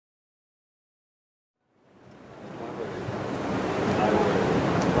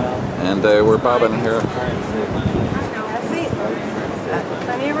and we're bobbing here.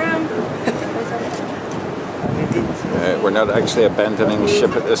 Plenty of room. We're not actually abandoning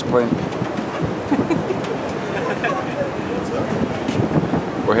ship at this point.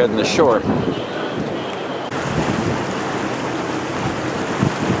 We're heading ashore.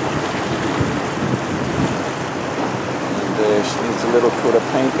 And she needs a little coat of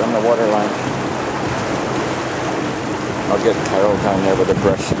paint on the waterline. I'll get Carol down there with a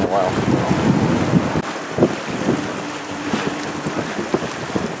brush in a while.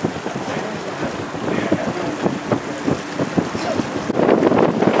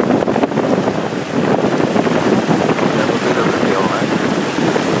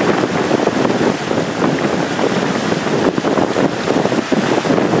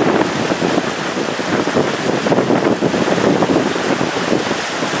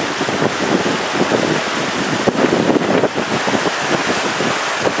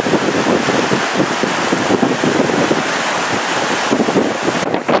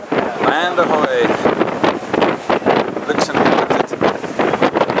 Land ahoy! Looks inhabited.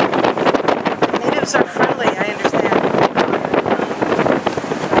 Natives are friendly, I understand.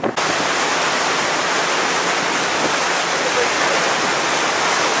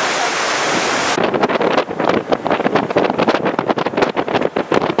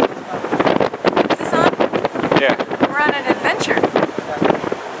 Is this on? Yeah. We're on an adventure.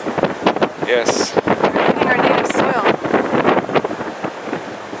 Yes. We're leaving our native soil.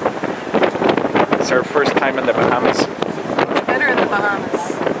 It's our first time in the Bahamas. Better in the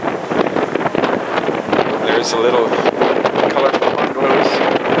Bahamas. There's a little colorful bungalows.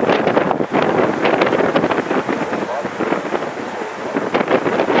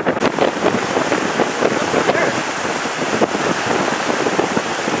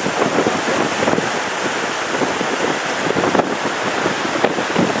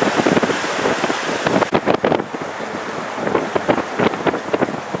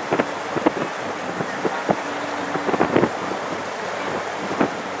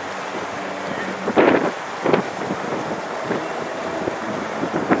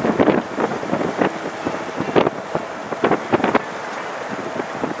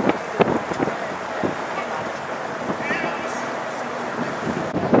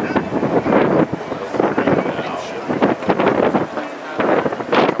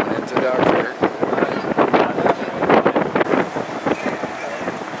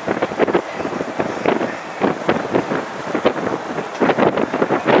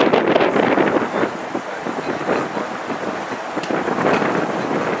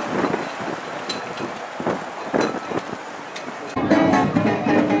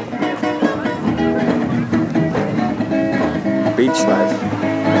 Beach life.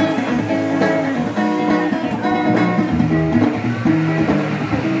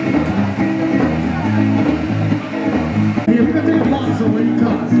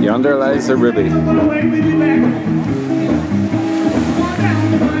 Yonder lies the Ruby.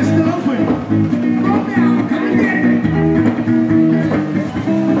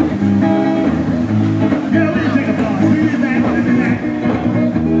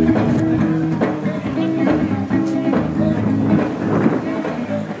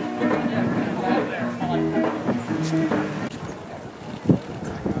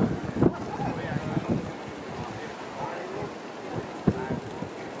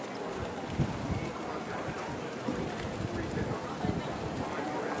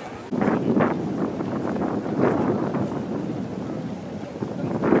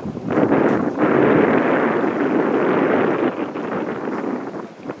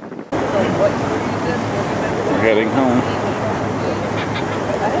 We're heading home.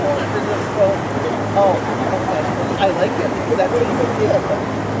 Oh, okay. I like it. Is that what you feel?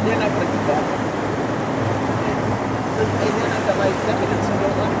 They're not going to do that. And then I got like 7 minutes to go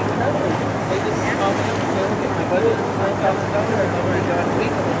on to travel. They just call me up and say, okay, my budget is $4,000 and over and done a week.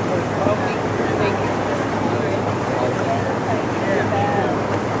 I'm going to call me. Thank you.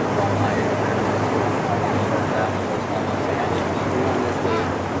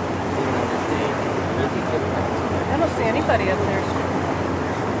 I don't see anybody up there.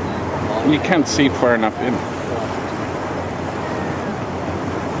 You can't see far enough in.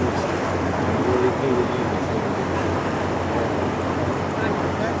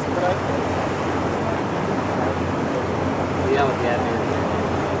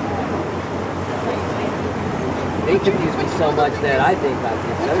 They confuse me so much that I think I'm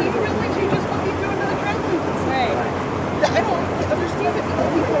You realize you just want me to do another traveling business. Right. I don't understand that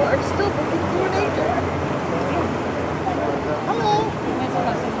people are still looking for an agent. Hello.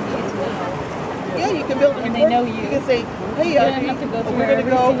 Yeah, you can can build a And they report. know you. You can say, hey, You don't have to go through we're gonna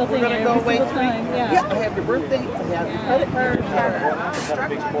every go, single we're thing gonna go every away single 3. time, yeah. Yeah, I have your birthday, I have your credit card, I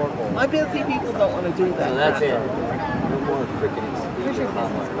have my busy people don't want to do that. So that's it. No more crickets. We'll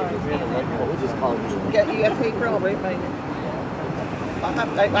just call it. Yeah, you have paper, I'll write my.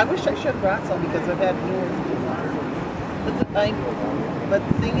 I wish I should have brought some because I've had new ones. But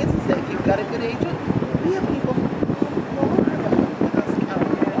the thing is that if you've got a good agent, we have people from all over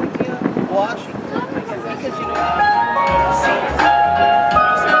California, Washington, because you know.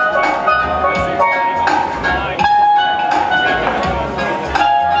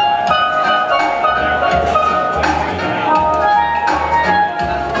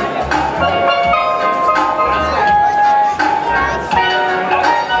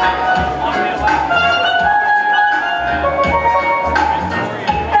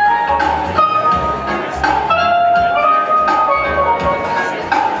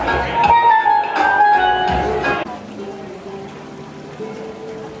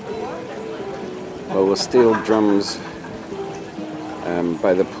 Well, the steel drums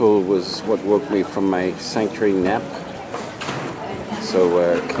by the pool was what woke me from my sanctuary nap.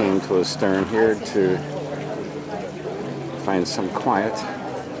 So came to a stern here to find some quiet.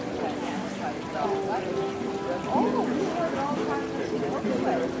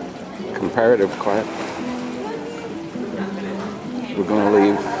 Comparative quiet. We're going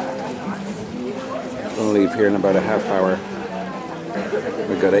to leave here in about a half hour.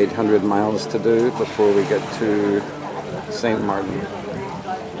 We've got 800 miles to do before we get to St. Martin.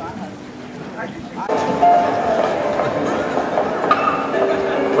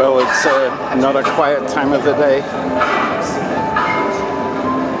 Well, it's not a quiet time of the day.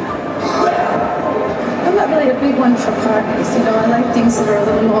 I'm not really a big one for parties, you know, I like things that are a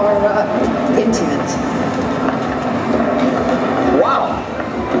little more intimate. Wow!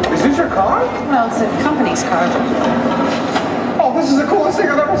 Is this your car? Well, it's a company's car. Oh, this is the coolest thing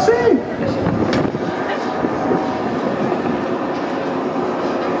I've ever seen!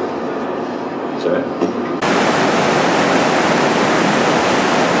 Sir?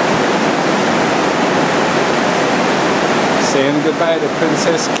 Saying goodbye to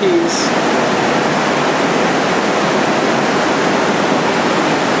Princess Cays.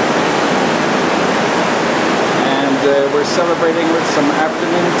 We're celebrating with some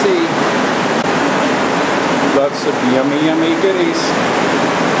afternoon tea. Lots of yummy, yummy goodies.